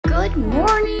Good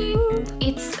morning!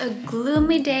 It's a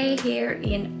gloomy day here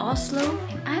in Oslo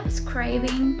and I was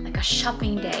craving like a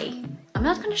shopping day. I'm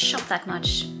not gonna shop that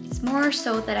much. It's more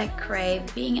so that I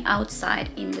crave being outside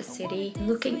in the city,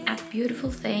 looking at beautiful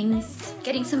things,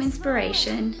 getting some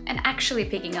inspiration, and actually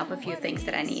picking up a few things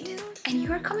that I need. And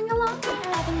you're coming along.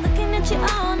 I've been looking at you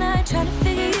all night, trying to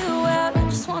figure you out. I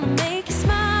just wanna make you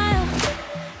smile.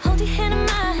 Hold your hand in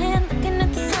my hand, looking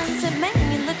at the sunset, making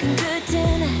me looking good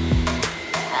tonight.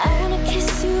 I wanna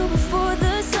kiss you before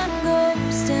the sun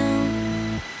goes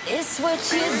down. It's what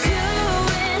you're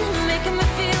doing, it's making me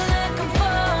feel like I'm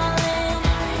falling.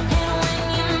 And when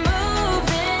you're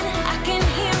moving, I can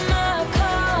hear my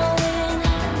calling.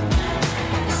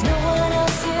 There's no one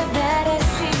else here that I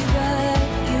see but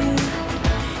you.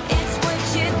 It's what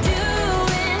you're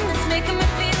doing, it's making me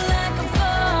feel like I'm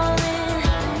falling.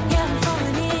 Yeah, I'm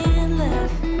falling in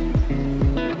love.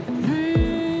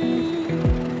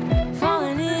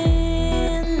 Falling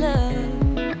in love.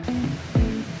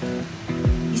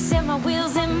 You set my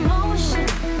wheels in motion.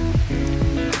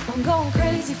 I'm going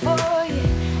crazy for you.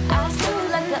 I feel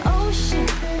like the ocean.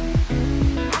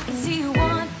 I can see you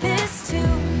want this too.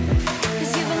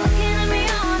 Cause you've been looking at me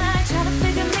all night, trying to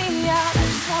figure me out. I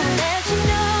just wanna let you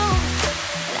know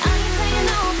that I ain't playing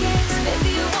no games,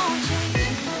 baby, you won't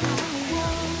change.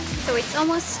 So it's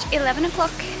almost 11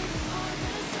 o'clock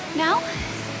now.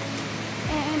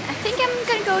 And I think I'm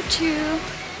gonna go to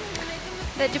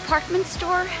the department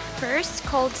store first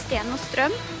called Steen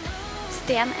Strøm.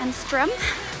 Steen and Strøm.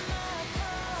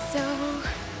 So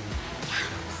yeah,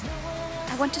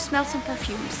 I want to smell some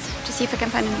perfumes to see if I can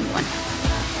find a new one.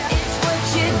 It's what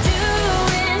you're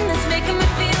doing that's making me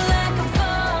feel like I'm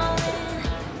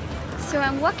falling. So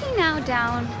I'm walking now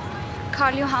down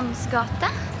Karl Johans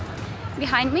gate.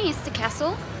 Behind me is the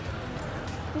castle,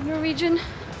 the Norwegian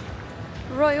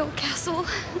royal castle.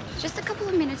 Just a couple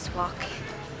of minutes walk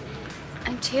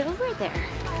until we're there.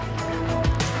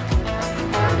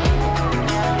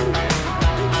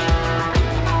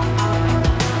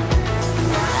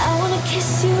 I wanna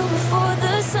kiss you before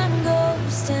the sun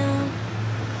goes down.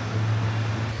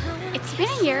 It's been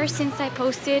a year since I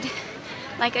posted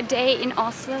like a day in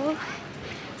Oslo.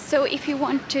 So if you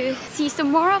want to see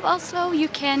some more of Oslo, you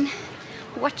can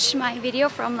watch my video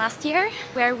from last year,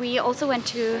 where we also went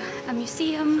to a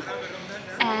museum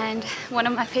and one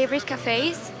of my favorite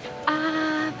cafes.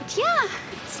 But yeah,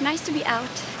 it's nice to be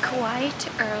out quite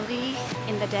early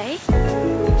in the day.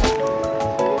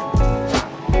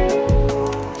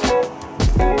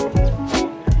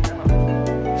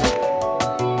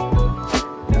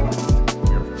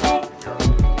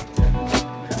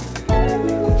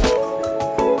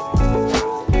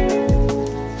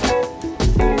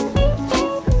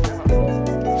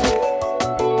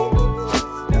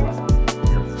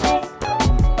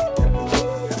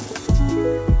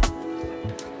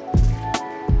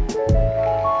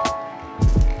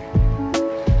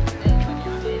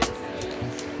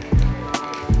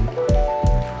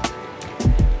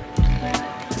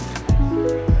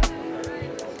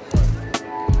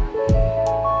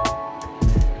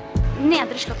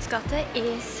 Nedre Slottsgate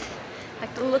is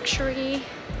like the luxury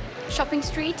shopping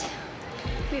street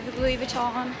with Louis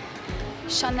Vuitton,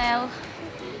 Chanel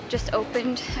just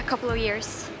opened a couple of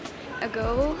years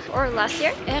ago or last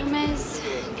year. Hermes,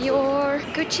 Dior,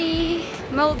 Gucci,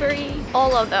 Mulberry,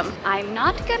 all of them. I'm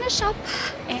not gonna shop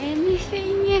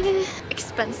anything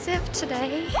expensive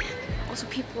today. Also,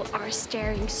 people are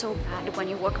staring so bad when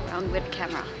you walk around with a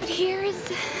camera. But here is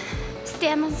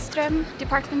Steen Strøm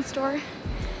department store.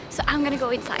 So I'm gonna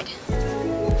go inside.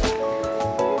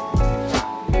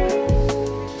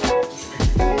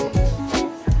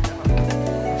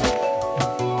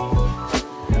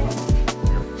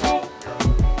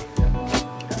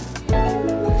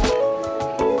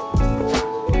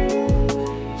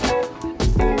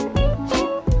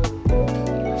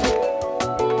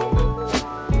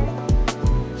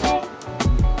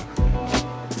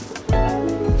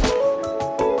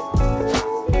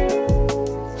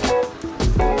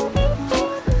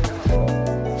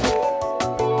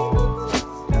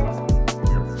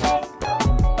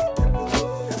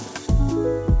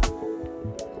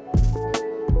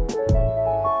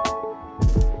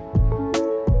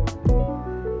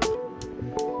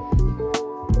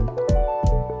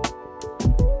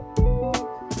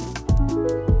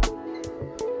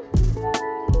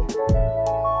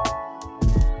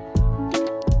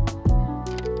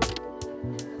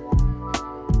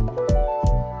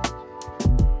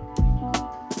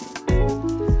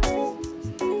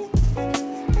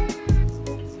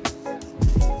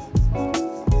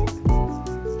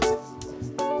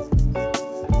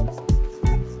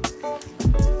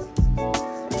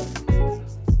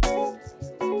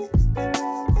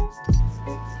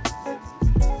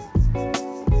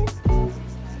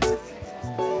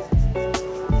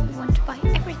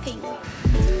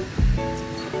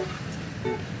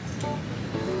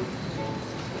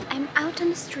 out on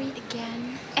the street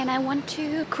again, and I want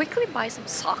to quickly buy some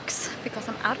socks because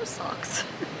I'm out of socks.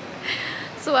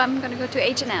 So I'm gonna go to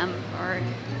H&M or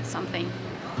something.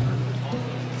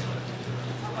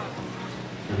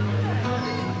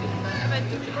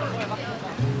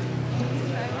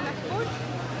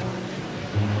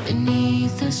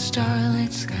 Beneath the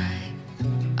starlit sky,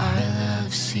 our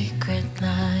love's secret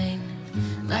line,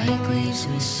 like leaves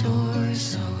we soar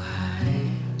so high.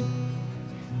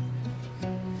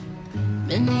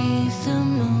 Beneath the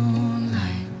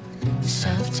moonlight,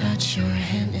 soft touch your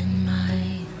hand in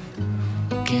mine,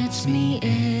 gets me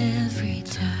every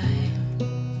time.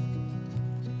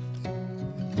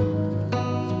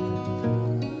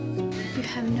 You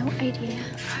have no idea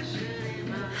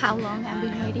how long I've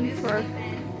been waiting for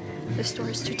the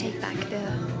stores to take back the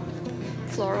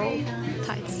floral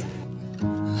tights.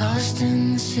 Lost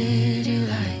in the city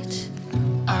lights,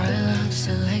 our love's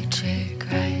electric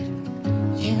ride.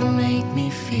 You make me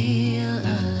feel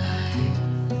alive.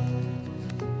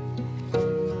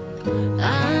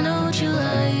 I know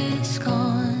July is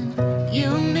gone.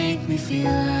 You make me feel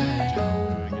at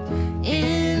home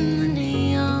in the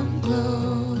neon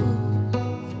glow.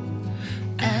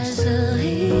 As the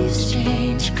leaves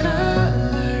change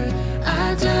color,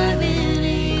 I dive into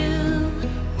you.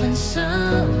 When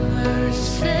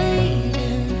summer's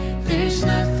fading, there's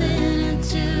nothing to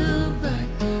do but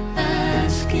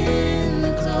bask in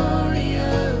the glory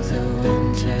of the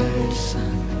winter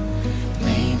sun.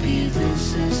 Maybe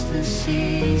this is the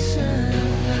season of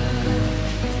love.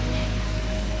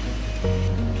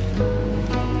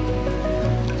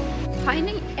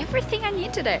 Finding everything I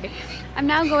need today. I'm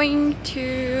now going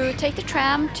to take the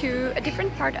tram to a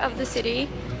different part of the city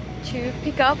to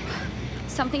pick up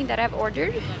something that I've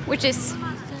ordered, which is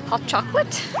hot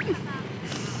chocolate.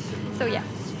 So yeah,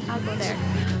 I'll go there.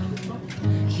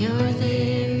 You're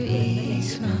there,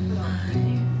 ease my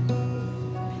mind.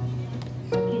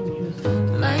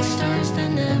 Like stars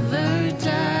that never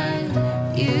die,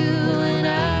 you and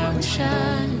I will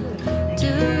shine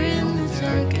during the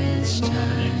darkest times.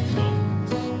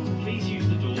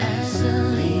 As the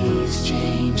leaves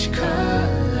change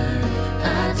color,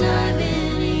 I dive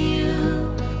into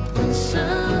you. When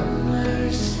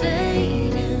summer's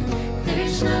fading,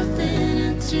 there's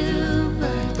nothing to do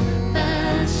but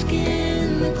bask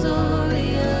in the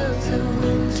glory of the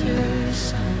winter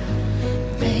sun.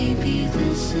 Maybe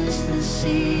this is the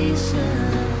season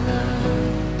of love.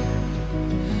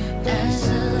 As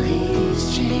the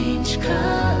leaves change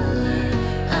color,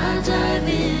 I dive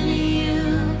into you.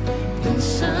 When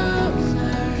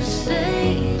summer's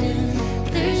fading,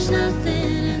 there's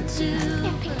nothing to do. I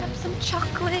picked up some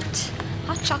chocolate,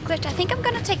 hot chocolate. I think I'm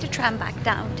gonna take the tram back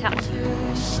downtown.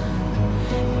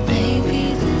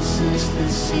 Maybe this is the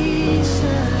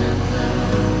season of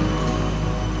love.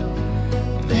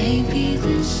 Maybe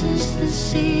this is the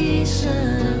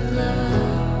season of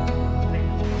love.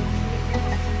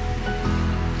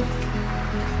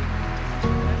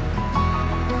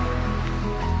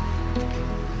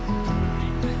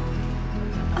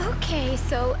 Okay,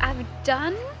 so I've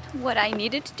done what I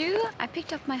needed to do. I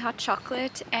picked up my hot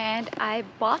chocolate and I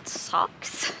bought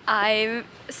socks. I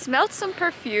smelled some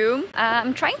perfume.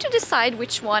 I'm trying to decide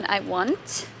which one I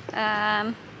want.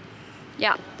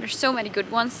 Yeah, there's so many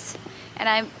good ones. And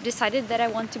I've decided that I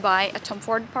want to buy a Tom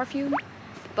Ford perfume,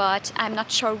 but I'm not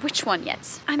sure which one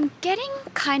yet. I'm getting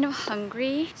kind of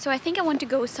hungry, so I think I want to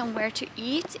go somewhere to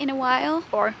eat in a while,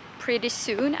 or pretty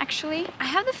soon actually. I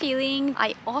have the feeling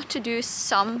I ought to do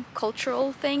some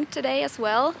cultural thing today as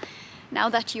well, now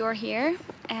that you're here.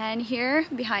 And here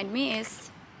behind me is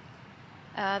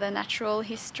the Natural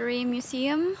History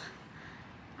Museum.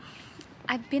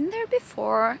 I've been there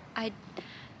before.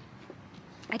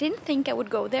 I didn't think I would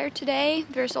go there today.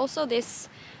 There's also this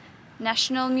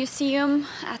National Museum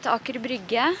at Aker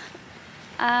Brygge.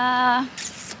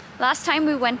 Last time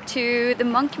we went to the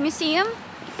Monk Museum,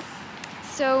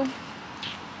 so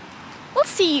we'll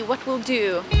see what we'll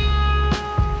do.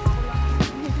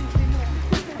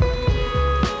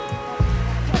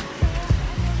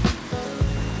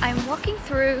 I'm walking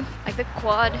through like the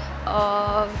quad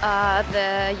of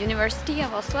the University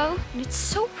of Oslo, and it's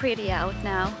so pretty out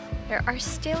now. There are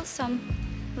still some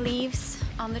leaves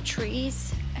on the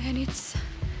trees, and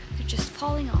they're just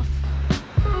falling off.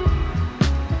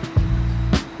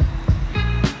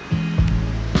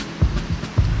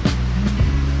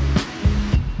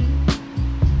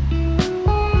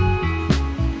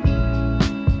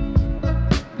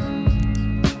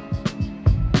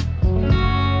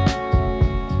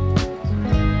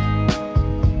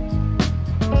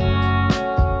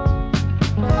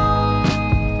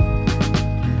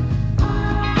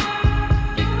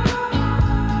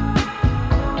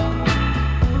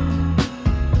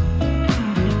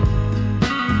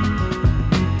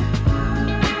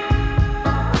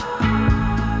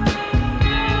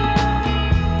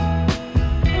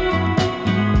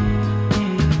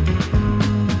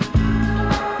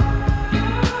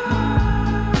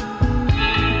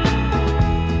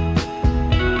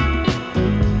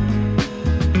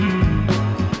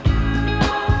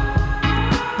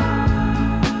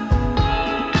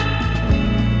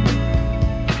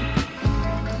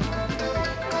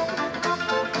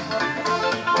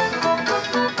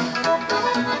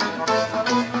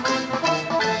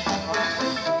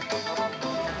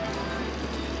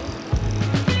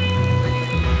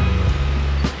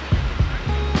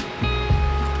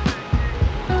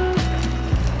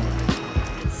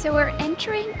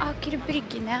 entering Aker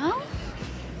Brygge now.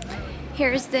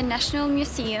 Here's the National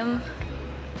Museum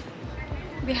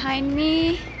behind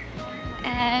me,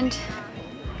 and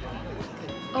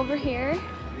over here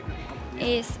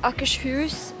is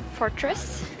Akershus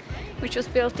fortress, which was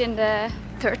built in the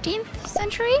 13th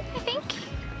century, I think.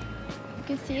 You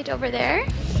can see it over there.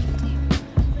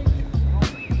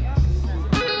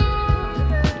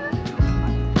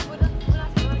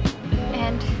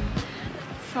 And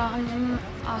from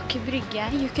Aker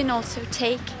Brygge you can also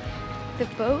take the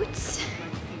boats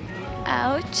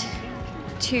out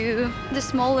to the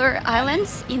smaller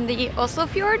islands in the Oslo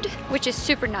fjord, which is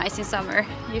super nice in summer.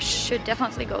 You should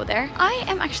definitely go there. I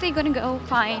am actually gonna go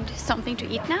find something to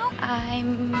eat now.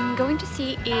 I'm going to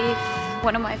see if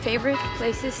one of my favorite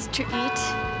places to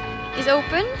eat is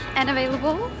open and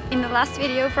available. In the last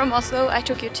video from Oslo, I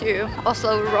took you to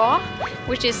Oslo Raw,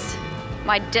 which is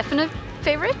my definite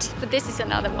favorite, but this is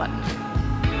another one.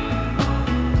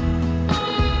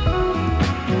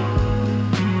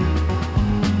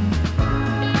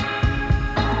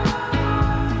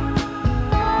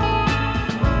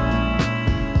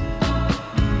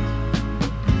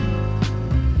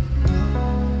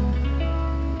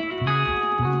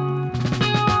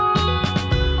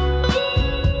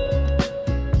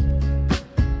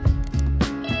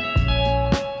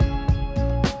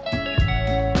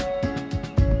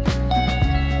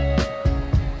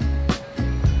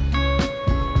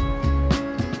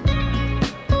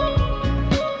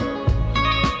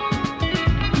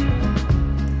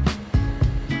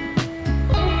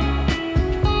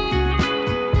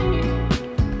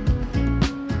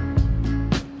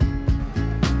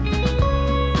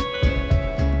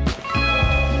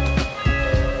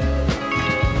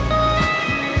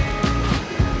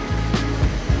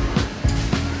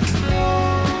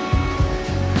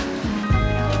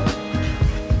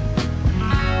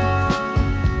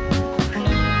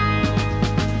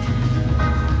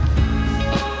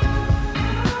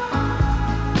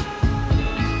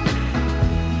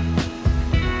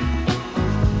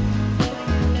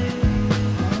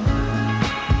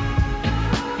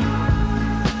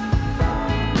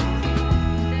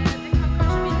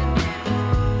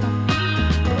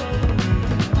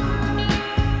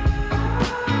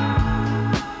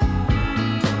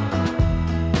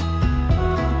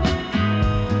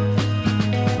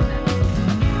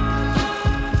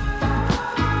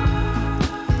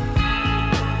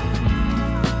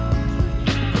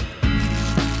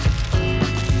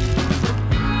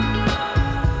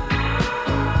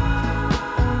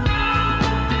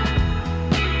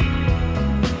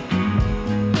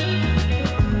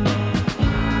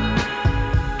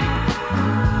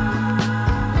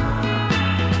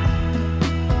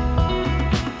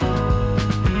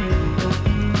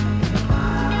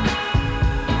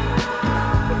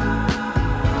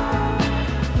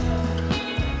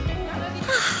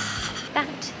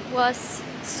 Was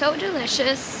so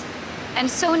delicious and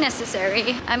so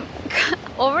necessary. I'm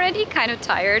already kind of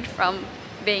tired from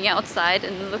being outside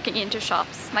and looking into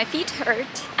shops. My feet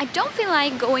hurt. I don't feel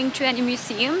like going to any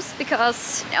museums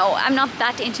because, no, I'm not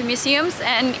that into museums,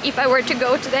 and if I were to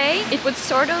go today, it would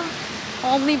sort of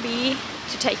only be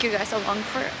to take you guys along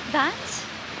for that,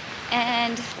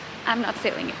 and I'm not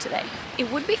feeling it today.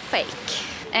 It would be fake.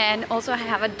 And also I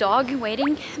have a dog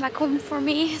waiting back home for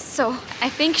me, so I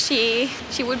think she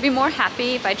would be more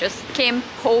happy if I just came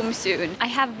home soon. I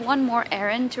have one more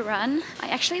errand to run. I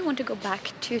actually want to go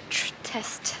back to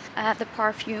test the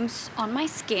perfumes on my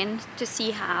skin to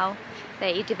see how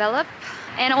they develop.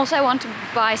 And also I want to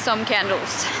buy some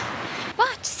candles.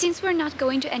 But since we're not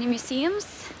going to any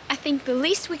museums, I think the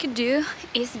least we could do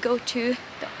is go to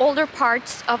the older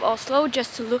parts of Oslo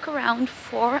just to look around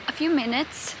for a few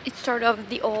minutes. It's sort of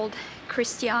the old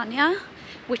Christiania,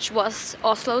 which was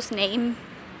Oslo's name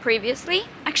previously.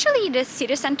 Actually, the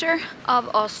city center of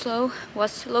Oslo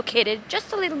was located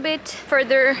just a little bit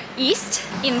further east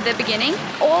in the beginning.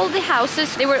 All the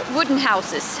houses, they were wooden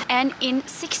houses. And in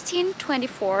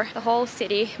 1624, the whole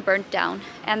city burnt down,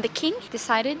 and the king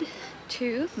decided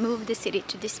to move the city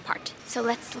to this part. So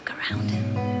let's look around.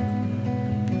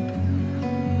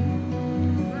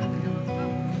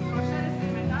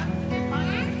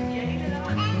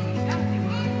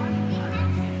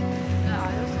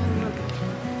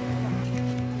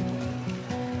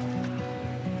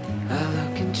 I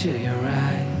look into your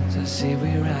eyes, I see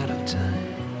we're out of time.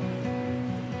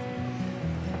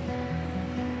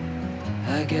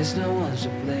 I guess no one's to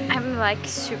blame. I'm like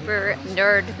super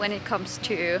nerd when it comes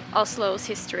to Oslo's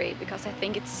history because I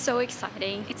think it's so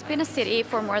exciting. It's been a city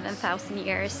for more than 1,000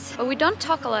 years, but we don't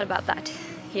talk a lot about that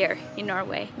here in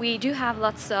Norway. We do have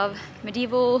lots of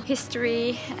medieval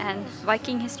history and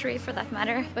Viking history for that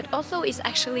matter, but Oslo is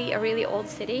actually a really old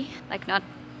city, like not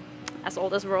as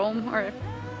old as Rome or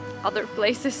other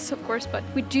places, of course, but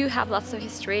we do have lots of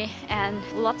history, and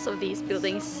lots of these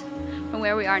buildings from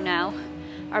where we are now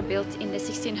are built in the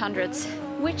 1600s,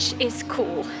 which is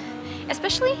cool.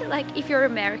 Especially like if you're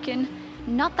American,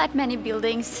 not that many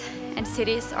buildings and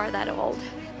cities are that old.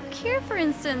 Like here, for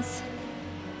instance,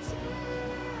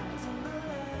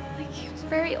 like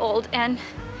very old, and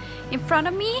in front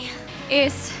of me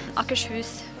is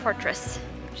Akershus Fortress,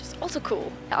 which is also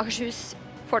cool. The Akershus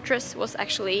Fortress was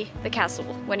actually the castle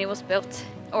when it was built,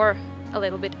 or a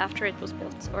little bit after it was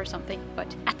built or something,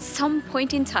 but at some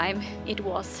point in time it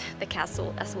was the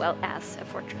castle as well as a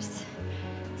fortress.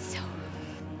 So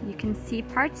you can see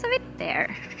parts of it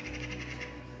there.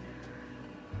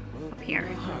 Up here.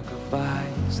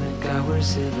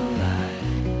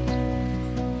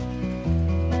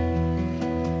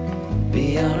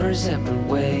 Beyond our separate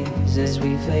ways as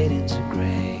we fade into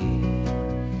gray.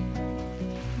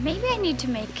 Maybe I need to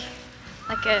make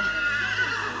like a...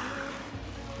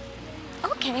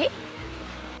 Okay.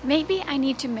 Maybe I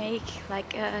need to make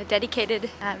like a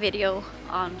dedicated video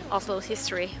on Oslo's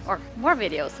history, or more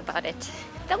videos about it.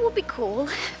 That would be cool,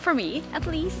 for me at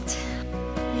least.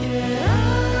 Yeah,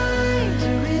 I do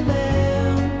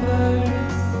remember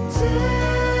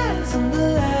tears and the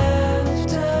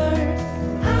laughter.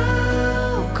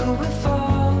 How could we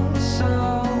fall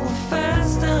so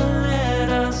fast and let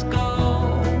us go?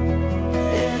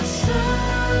 It's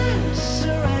time to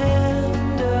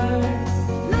surrender.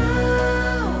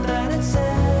 Now that it's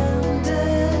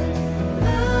ended,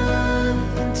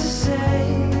 nothing to say,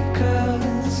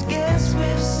 'cause guess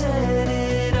we've said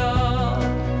it all.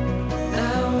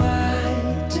 Now why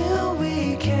do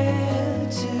we care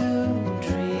to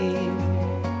dream?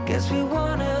 Guess we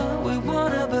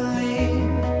wanna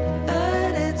believe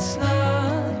that it's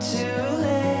not too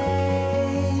late.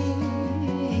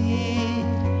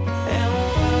 And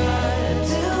why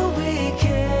do we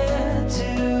care to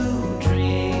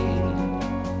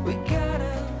dream? We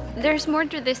gotta... There's more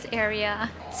to this area,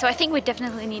 so I think we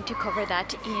definitely need to cover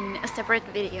that in a separate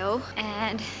video.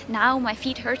 And now my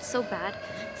feet hurt so bad,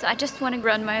 so I just want to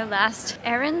run my last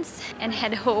errands and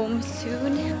head home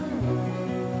soon.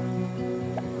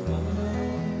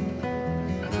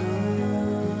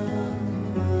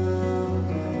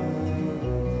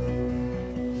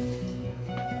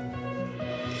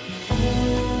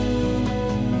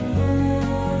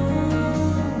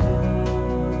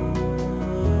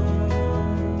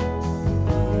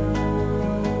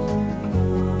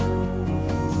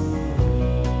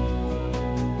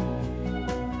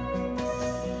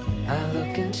 I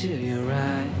look into your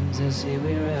eyes, I see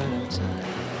we're out of time.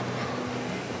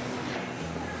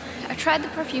 I tried the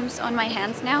perfumes on my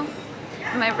hands now,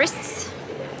 on my wrists,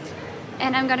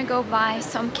 and I'm gonna go buy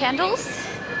some candles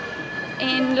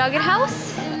in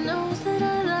Lagerhaus. You know that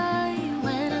I lie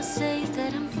when I say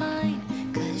that I'm fine,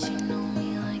 'cause you know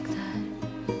me like that.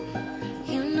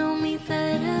 You know me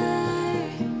better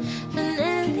than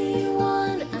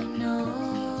anyone I know.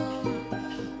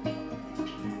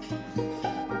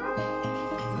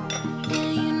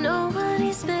 Yeah, you know I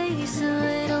need space, a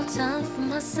little time for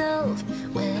myself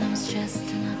when I'm stressed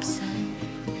and upset.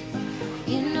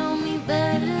 You know me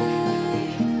better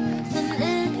than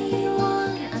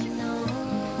anyone I know.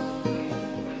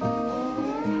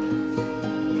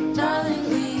 Darling,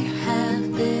 we have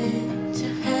been to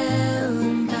hell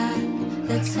and back.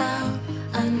 That's how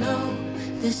I know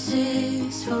this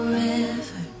is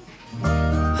forever.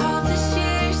 All the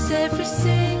years, every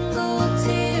single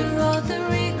tear, all the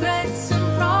regrets and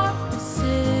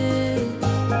promises,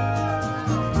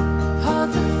 all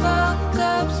the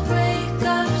fuck-ups,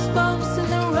 breakups, bumps in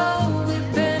the road,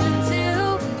 we've been until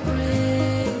we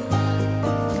break.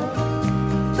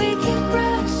 We keep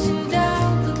crashing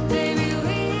down, but baby,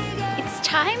 we got... It's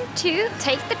time to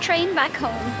take the train back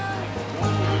home.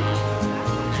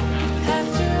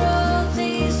 After all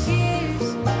these years,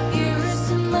 yours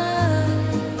and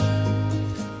mine,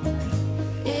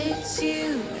 it's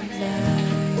you and I.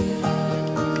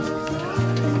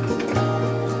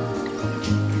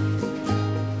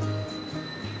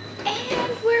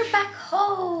 And we're back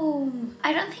home!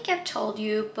 I don't think I've told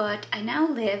you, but I now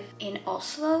live in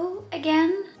Oslo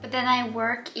again. But then I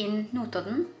work in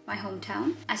Notodden, my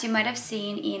hometown, as you might have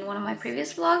seen in one of my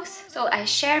previous vlogs. So I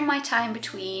share my time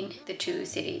between the two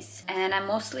cities. And I'm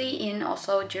mostly in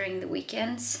Oslo during the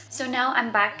weekends. So now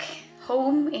I'm back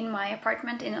home in my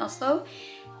apartment in Oslo.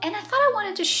 And I thought I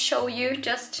wanted to show you,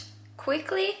 just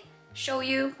quickly show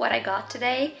you what I got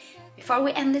today before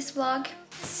we end this vlog.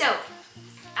 So,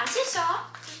 As you saw,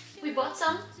 we bought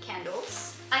some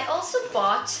candles. I also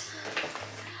bought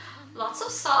lots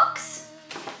of socks,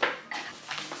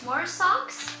 more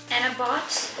socks, and I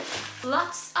bought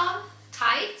lots of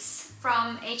tights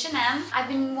from H&M. I've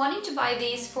been wanting to buy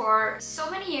these for so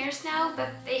many years now, but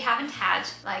they haven't had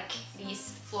like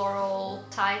these floral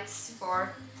tights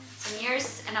for some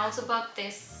years. And I also bought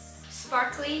this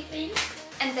sparkly thing.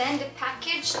 And then the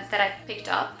package that I picked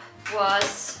up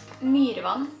was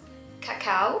Myrvann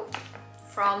cacao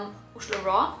from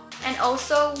Oslo, and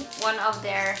also one of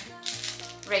their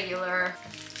regular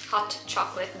hot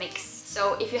chocolate mix.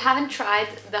 So if you haven't tried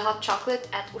the hot chocolate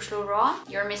at Oslo Raw,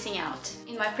 you're missing out.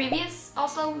 In my previous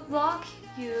Oslo vlog,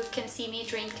 you can see me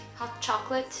drink hot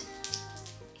chocolate.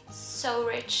 It's so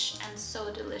rich and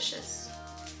so delicious.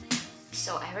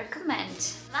 So I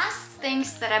recommend. Last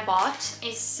things that I bought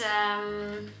is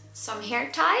some hair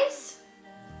ties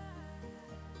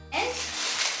and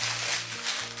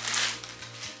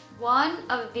one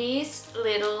of these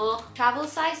little travel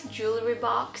size jewelry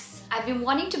box. I've been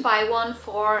wanting to buy one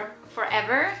for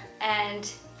forever, and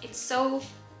it's so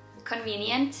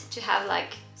convenient to have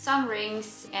like some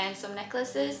rings and some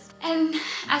necklaces. And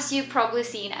as you've probably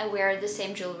seen, I wear the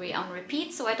same jewelry on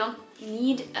repeat, so I don't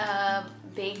need a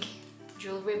big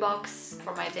jewelry box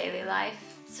for my daily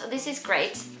life. So this is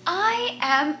great. I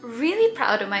am really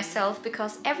proud of myself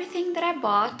because everything that I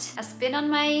bought has been on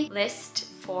my list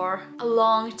for a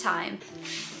long time.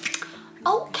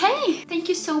 Okay, thank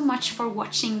you so much for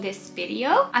watching this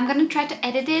video. I'm gonna try to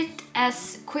edit it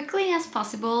as quickly as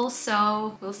possible,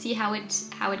 so we'll see how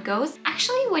it goes.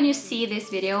 Actually, when you see this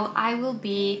video, I will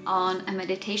be on a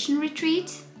meditation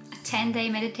retreat, a 10-day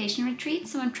meditation retreat,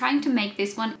 so I'm trying to make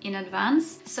this one in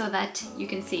advance so that you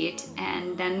can see it,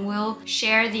 and then we'll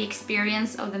share the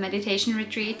experience of the meditation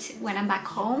retreat when I'm back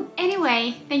home.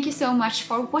 Anyway, thank you so much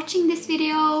for watching this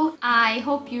video. I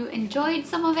hope you enjoyed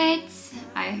some of it.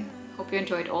 I hope you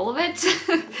enjoyed all of it.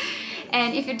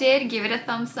 And if you did, give it a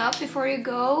thumbs up before you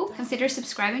go. Consider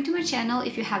subscribing to my channel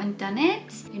if you haven't done it.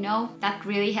 You know, that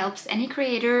really helps any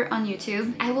creator on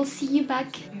YouTube. I will see you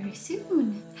back very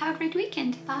soon. Have a great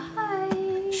weekend. Bye!